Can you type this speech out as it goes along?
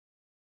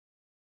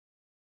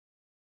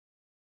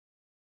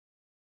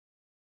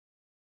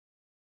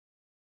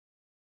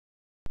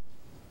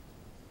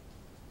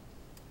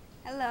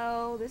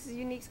Hello, this is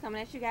Unique's coming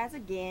at you guys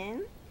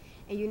again.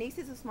 And Unique's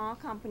is a small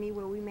company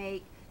where we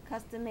make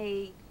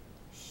custom-made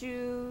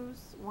shoes,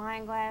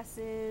 wine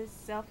glasses,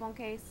 cell phone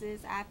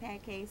cases,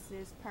 iPad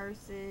cases,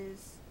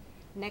 purses,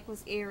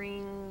 necklace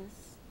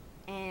earrings,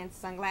 and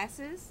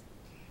sunglasses.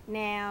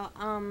 Now,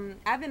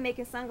 I've been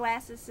making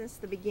sunglasses since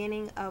the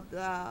beginning of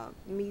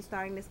me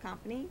starting this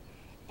company.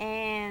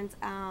 And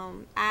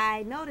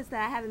I noticed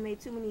that I haven't made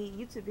too many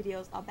YouTube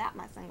videos about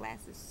my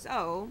sunglasses.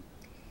 So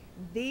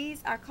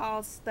these are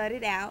called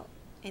Studded Out,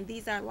 and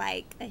these are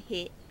like a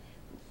hit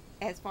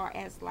as far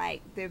as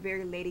like they're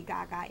very Lady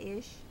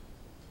Gaga-ish.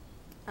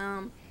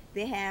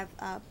 They have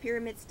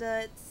pyramid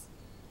studs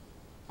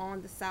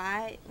on the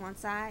side, one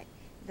side.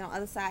 The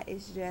other side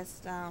is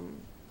just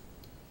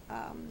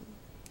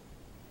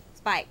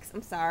spikes.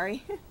 I'm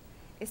sorry.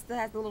 It still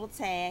has the little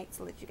tag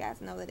to let you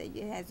guys know that it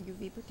has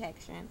UV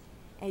protection,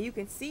 and you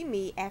can see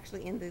me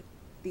actually in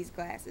these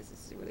glasses.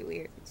 This is really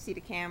weird. You see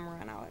the camera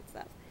and all that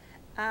stuff.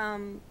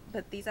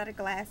 But these are the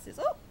glasses.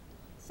 Oh,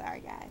 sorry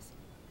guys.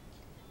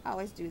 I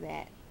always do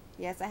that.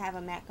 Yes, I have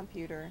a Mac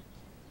computer,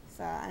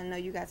 so I know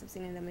you guys have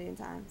seen it a million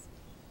times.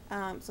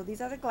 So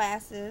these are the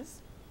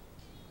glasses.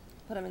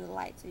 Put them in the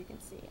light so you can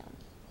see them.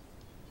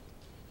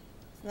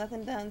 It's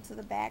nothing done to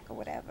the back or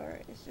whatever.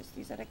 It's just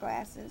these are the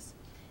glasses.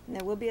 And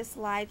there will be a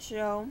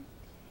slideshow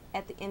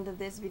at the end of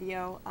this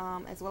video,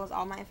 as well as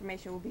all my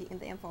information will be in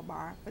the info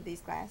bar for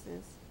these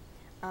glasses.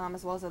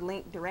 As well as a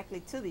link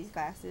directly to these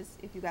glasses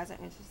if you guys are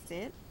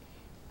interested.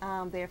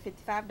 They're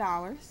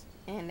 $55,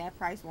 and that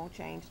price won't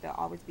change. They'll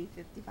always be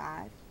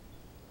 $55.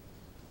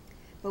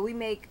 But we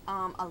make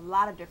a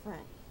lot of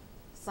different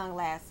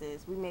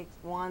sunglasses. We make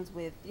ones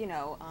with, you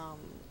know,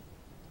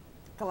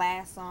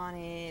 glass on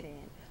it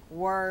and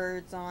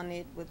words on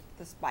it with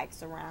the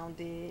spikes around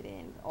it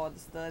and all the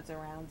studs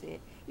around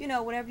it. You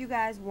know, whatever you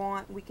guys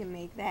want, we can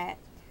make that.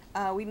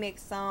 We make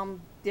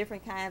some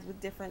different kinds with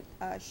different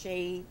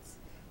shades.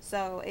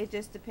 So it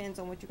just depends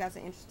on what you guys are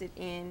interested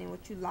in and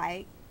what you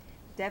like.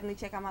 Definitely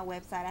check out my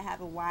website. I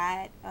have a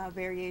wide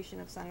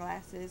variation of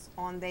sunglasses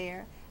on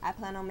there. I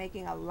plan on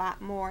making a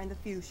lot more in the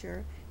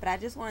future, but I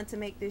just wanted to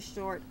make this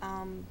short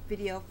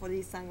video for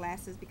these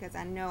sunglasses because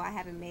I know I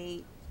haven't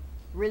made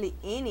really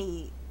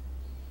any.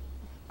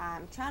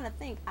 I'm trying to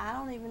think. I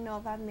don't even know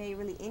if I've made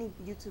really any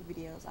YouTube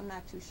videos. I'm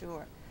not too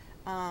sure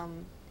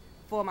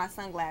for my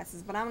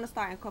sunglasses, but I'm going to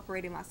start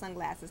incorporating my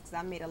sunglasses because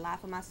I made a lot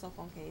for my cell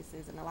phone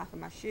cases and a lot for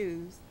my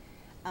shoes,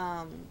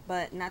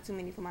 but not too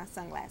many for my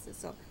sunglasses.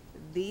 So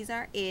these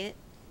are it.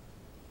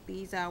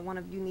 These are one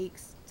of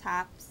Unique's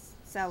top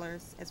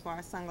sellers as far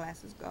as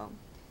sunglasses go.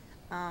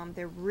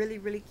 They're really,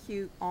 really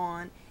cute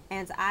on,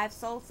 and I've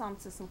sold some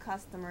to some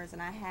customers,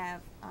 and I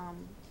have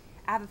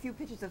a few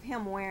pictures of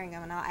him wearing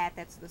them, and I'll add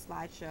that to the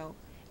slideshow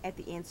at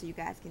the end so you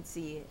guys can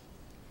see it.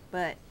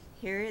 But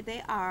here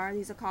they are.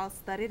 These are called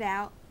Studded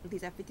Out.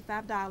 These are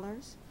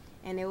 $55,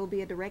 and there will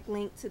be a direct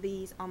link to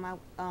these on my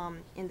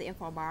in the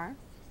info bar.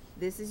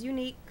 This is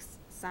Unique's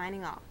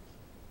signing off.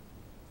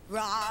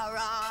 Ra ra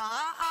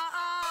ah ah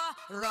ah,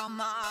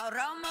 Rama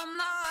Rama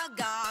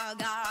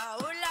Gaga.